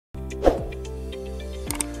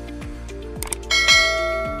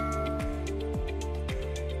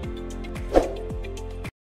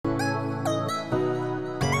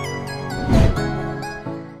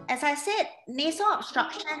I said, nasal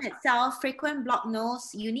obstruction itself, frequent blocked nose,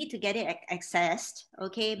 you need to get it accessed,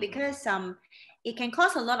 okay? Because it can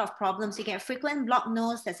cause a lot of problems. You get frequent blocked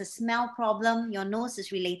nose, there's a smell problem, your nose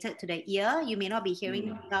is related to the ear, you may not be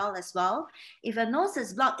hearing well as well. If a nose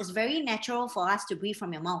is blocked, it's very natural for us to breathe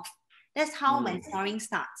from your mouth. That's how when snoring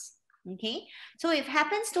starts, okay? So if it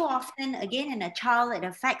happens too often, again, in a child, it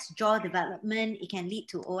affects jaw development, it can lead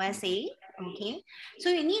to OSA, okay? So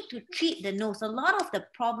you need to treat the nose. A lot of the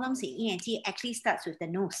problems in ENT actually starts with the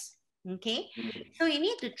nose. Okay, so you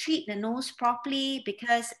need to treat the nose properly,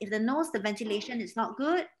 because if the nose, the ventilation is not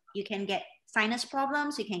good, you can get sinus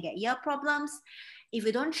problems, you can get ear problems. If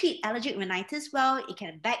you don't treat allergic rhinitis well, it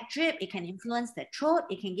can back drip, it can influence the throat,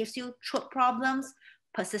 it can give you throat problems,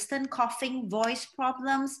 persistent coughing, voice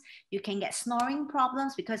problems. You can get snoring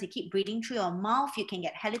problems because you keep breathing through your mouth. You can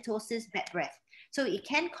get halitosis, bad breath. So it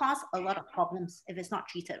can cause a lot of problems if it's not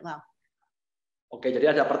treated well. Oke,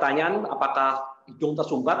 jadi ada pertanyaan, apakah hidung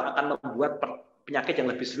tersumbat akan membuat penyakit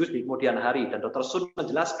yang lebih serius di kemudian hari? Dan Dr. Sun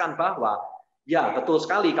menjelaskan bahwa ya betul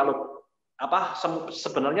sekali, kalau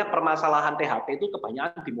sebenarnya permasalahan THT itu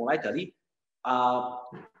kebanyakan dimulai dari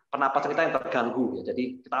pernapasan kita yang terganggu. Ya.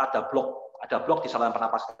 Jadi kita ada blok di saluran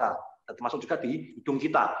pernapas kita, termasuk juga di hidung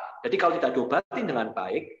kita. Jadi kalau tidak diobati dengan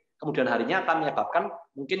baik, kemudian harinya akan menyebabkan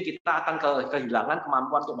mungkin kita akan kehilangan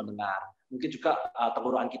kemampuan untuk mendengar. Mungkin juga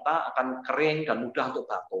tenggorokan kita akan kering dan mudah untuk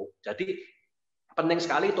batuk. Jadi penting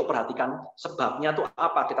sekali untuk perhatikan sebabnya itu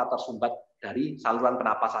apa kita tersumbat dari saluran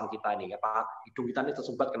pernapasan kita ini. Apa hidung kita ini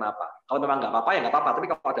tersumbat kenapa? Kalau memang nggak apa-apa ya nggak apa-apa. Tapi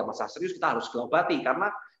kalau ada masalah serius kita harus diobati, karena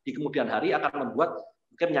di kemudian hari akan membuat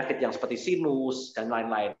mungkin penyakit yang seperti sinus dan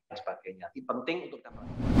lain-lain sebagainya. Ini penting untuk kita.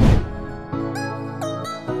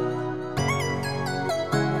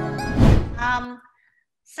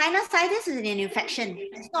 Sinusitis is an infection.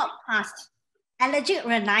 It's not past. Allergic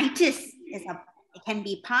rhinitis it can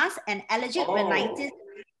be past, and allergic rhinitis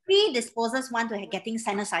predisposes one to getting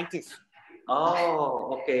sinusitis.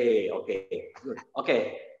 Oh, oke.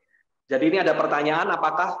 Jadi ini ada pertanyaan,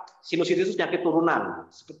 apakah sinusitis itu penyakit turunan?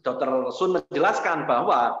 Dr. Sun menjelaskan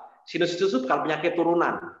bahwa sinusitis itu bukan penyakit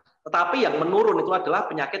turunan, tetapi yang menurun itu adalah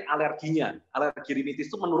penyakit alerginya. Alergi rinitis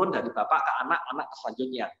itu menurun dari bapak ke anak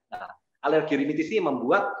selanjutnya. Nah, alergi rinitis ini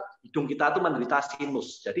membuat hidung kita itu menderita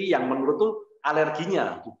sinus. Jadi yang menurut itu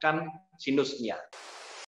alerginya, bukan sinusnya.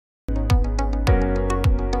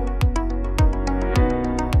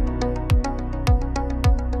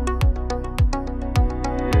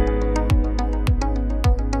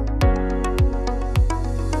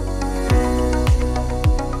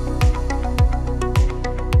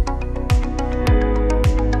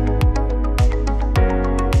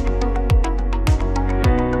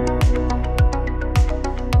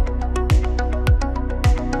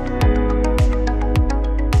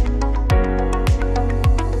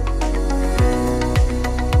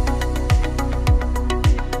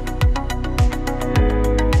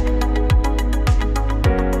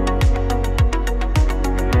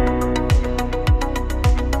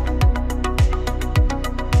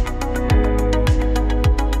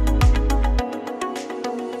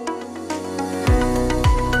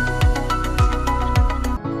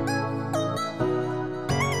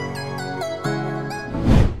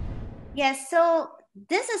 Yes, so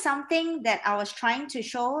this is something that I was trying to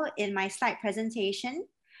show in my slide presentation.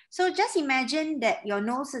 So just imagine that your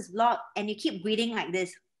nose is blocked and you keep breathing like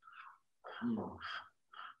this.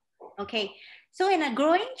 Okay, so in a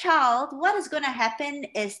growing child, what is going to happen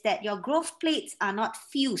is that your growth plates are not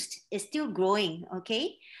fused. It's still growing,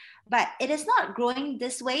 okay? But it is not growing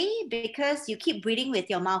this way because you keep breathing with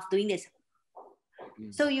your mouth doing this.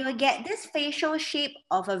 So you will get this facial shape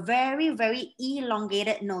of a very, very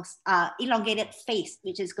elongated nose, elongated face,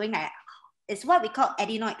 which is going like, it's what we call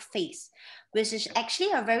adenoid face, which is actually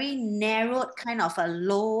a very narrowed kind of a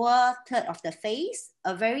lower third of the face,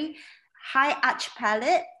 a very high arch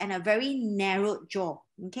palate, and a very narrowed jaw,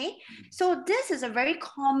 okay? So this is a very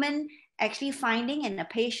common actually finding in a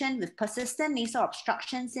patient with persistent nasal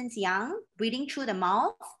obstruction since young, breathing through the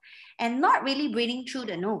mouth, and not really breathing through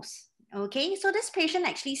the nose. Okay, so this patient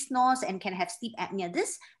actually snores and can have sleep apnea.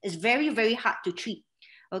 This is very, very hard to treat.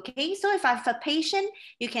 Okay, so if I have a patient,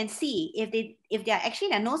 you can see if they are actually,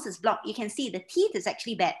 their nose is blocked, you can see the teeth is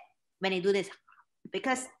actually bad when they do this,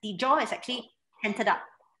 because the jaw is actually tented up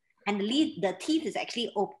and the teeth is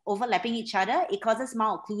actually overlapping each other. It causes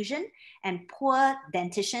malocclusion and poor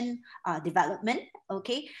dentition development.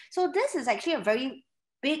 Okay, so this is actually a very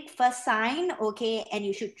big first sign, okay, and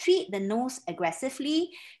you should treat the nose aggressively.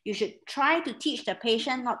 You should try to teach the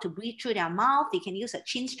patient not to breathe through their mouth. They can use a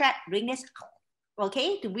chin strap, bring this,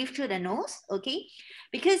 okay, to breathe through the nose, okay,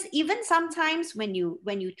 because even sometimes when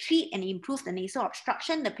you treat and improve the nasal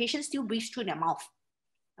obstruction, the patient still breathes through their mouth,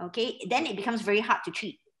 okay, then it becomes very hard to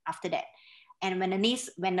treat after that. And when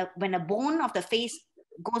the bone of the face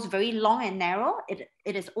goes very long and narrow, it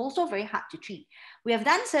is also very hard to treat. We have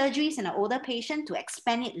done surgeries in an older patient to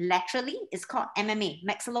expand it laterally. It's called MMA,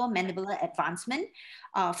 maxillomandibular advancement,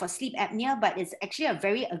 for sleep apnea, but it's actually a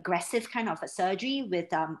very aggressive kind of a surgery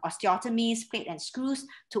with osteotomies, plate and screws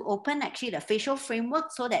to open actually the facial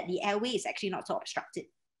framework so that the airway is actually not so obstructed.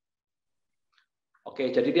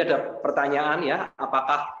 Oke, jadi dia ada pertanyaan ya,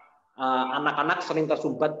 apakah anak-anak sering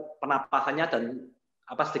tersumbat pernapasannya dan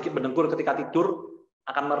sedikit mendengkur ketika tidur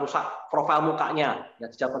akan merusak profil mukanya. Ya,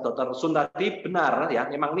 dijawab Dr. Sun tadi benar ya,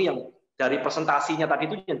 memang ini yang dari presentasinya tadi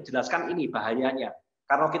itu yang jelaskan ini bahayanya.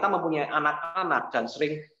 Karena kita mempunyai anak-anak dan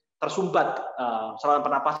sering tersumbat saluran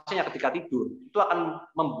pernapasannya ketika tidur, itu akan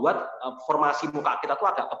membuat formasi muka kita tuh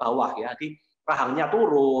agak ke bawah ya. Jadi rahangnya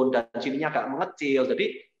turun dan sininya agak mengecil.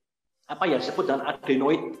 Jadi apa ya disebut dengan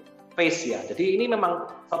adenoid face ya. Jadi ini memang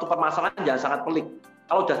satu permasalahan yang sangat pelik.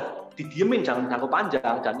 Kalau udah didiemin jangan jangka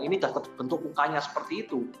panjang dan ini sudah terbentuk mukanya seperti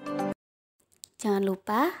itu. Jangan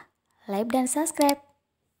lupa like dan subscribe.